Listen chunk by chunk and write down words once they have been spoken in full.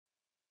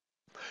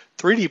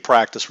3D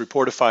Practice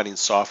reported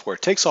findings software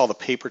takes all the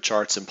paper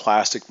charts and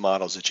plastic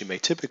models that you may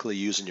typically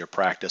use in your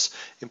practice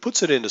and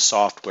puts it into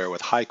software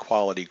with high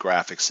quality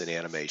graphics and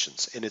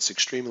animations, and it's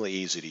extremely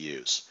easy to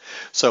use.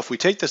 So if we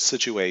take this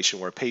situation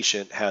where a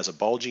patient has a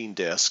bulging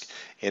disc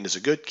and is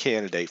a good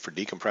candidate for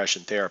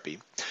decompression therapy,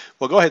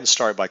 we'll go ahead and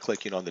start by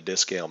clicking on the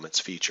disc ailments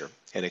feature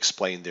and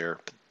explain their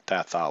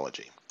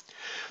pathology.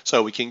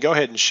 So we can go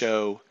ahead and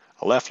show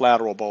a left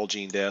lateral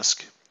bulging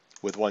disc.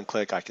 With one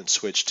click, I can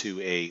switch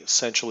to a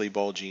centrally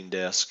bulging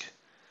disc.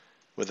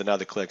 With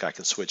another click, I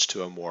can switch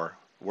to a more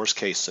worst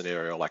case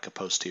scenario like a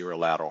posterior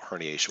lateral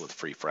herniation with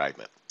free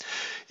fragment.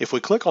 If we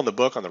click on the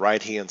book on the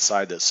right hand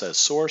side that says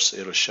source,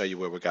 it'll show you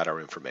where we got our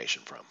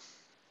information from.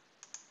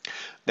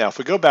 Now, if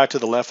we go back to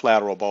the left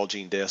lateral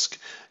bulging disc,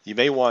 you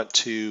may want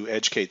to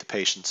educate the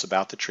patients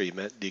about the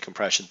treatment,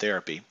 decompression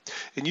therapy,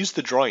 and use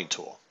the drawing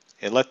tool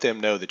and let them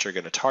know that you're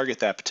going to target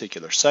that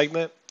particular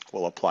segment.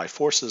 We'll apply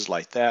forces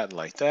like that,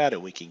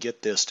 and we can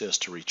get this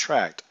disc to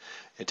retract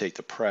and take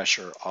the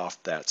pressure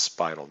off that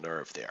spinal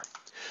nerve there.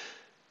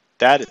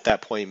 That at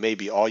that point may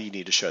be all you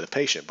need to show the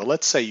patient. But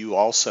let's say you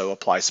also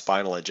apply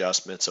spinal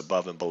adjustments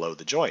above and below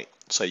the joint.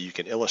 So you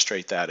can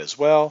illustrate that as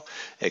well,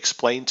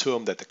 explain to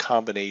them that the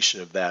combination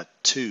of that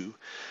two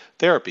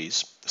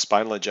therapies, the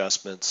spinal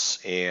adjustments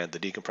and the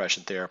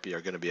decompression therapy,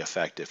 are going to be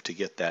effective to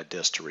get that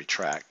disc to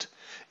retract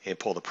and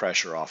pull the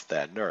pressure off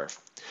that nerve.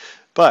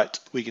 But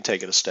we can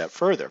take it a step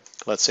further.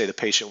 Let's say the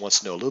patient wants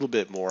to know a little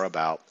bit more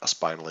about a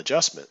spinal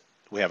adjustment.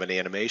 We have an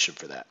animation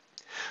for that.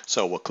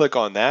 So we'll click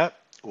on that.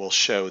 We'll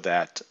show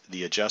that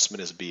the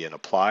adjustment is being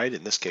applied.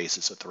 In this case,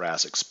 it's a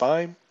thoracic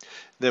spine.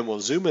 Then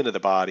we'll zoom into the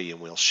body and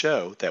we'll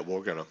show that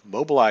we're going to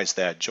mobilize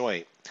that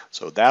joint.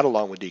 So that,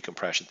 along with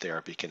decompression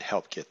therapy, can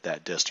help get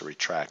that disc to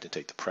retract and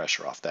take the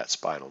pressure off that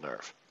spinal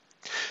nerve.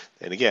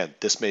 And again,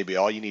 this may be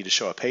all you need to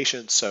show a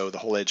patient, so the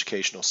whole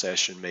educational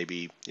session may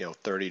be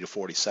 30 to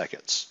 40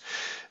 seconds.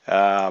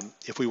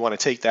 If we want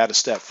to take that a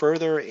step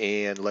further,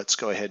 and let's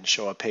go ahead and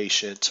show a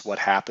patient what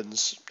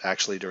happens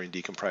actually during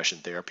decompression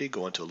therapy,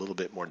 go into a little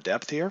bit more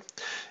depth here.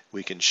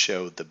 We can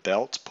show the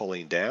belt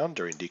pulling down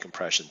during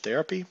decompression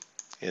therapy,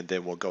 and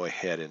then we'll go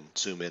ahead and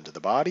zoom into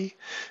the body,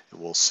 and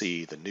we'll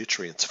see the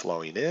nutrients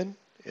flowing in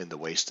and the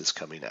waste is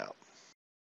coming out.